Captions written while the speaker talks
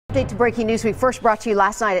Update to breaking news we first brought to you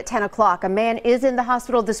last night at 10 o'clock. A man is in the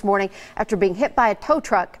hospital this morning after being hit by a tow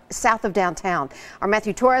truck south of downtown. Our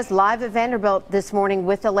Matthew Torres live at Vanderbilt this morning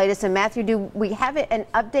with the latest. And Matthew, do we have an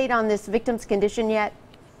update on this victim's condition yet?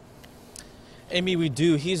 Amy, we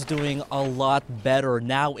do. He's doing a lot better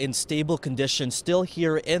now, in stable condition, still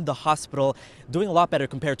here in the hospital, doing a lot better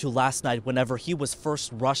compared to last night whenever he was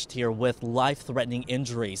first rushed here with life-threatening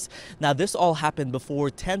injuries. Now, this all happened before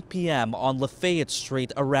 10 p.m. on Lafayette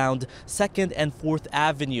Street around 2nd and 4th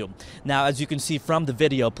Avenue. Now, as you can see from the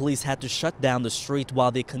video, police had to shut down the street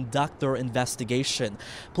while they conduct their investigation.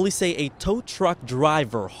 Police say a tow truck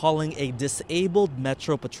driver hauling a disabled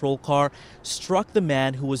Metro Patrol car struck the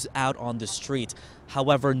man who was out on the street.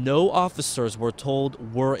 However, no officers were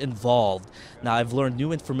told were involved. Now, I've learned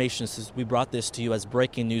new information since we brought this to you as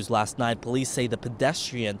breaking news last night. Police say the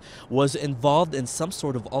pedestrian was involved in some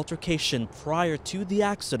sort of altercation prior to the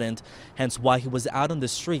accident, hence why he was out on the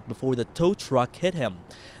street before the tow truck hit him.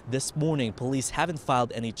 This morning, police haven't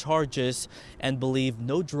filed any charges and believe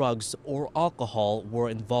no drugs or alcohol were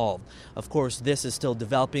involved. Of course, this is still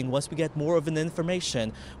developing. Once we get more of an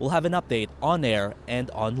information, we'll have an update on air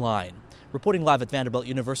and online. Reporting live at Vanderbilt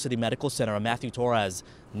University Medical Center, I'm Matthew Torres,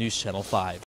 News Channel 5.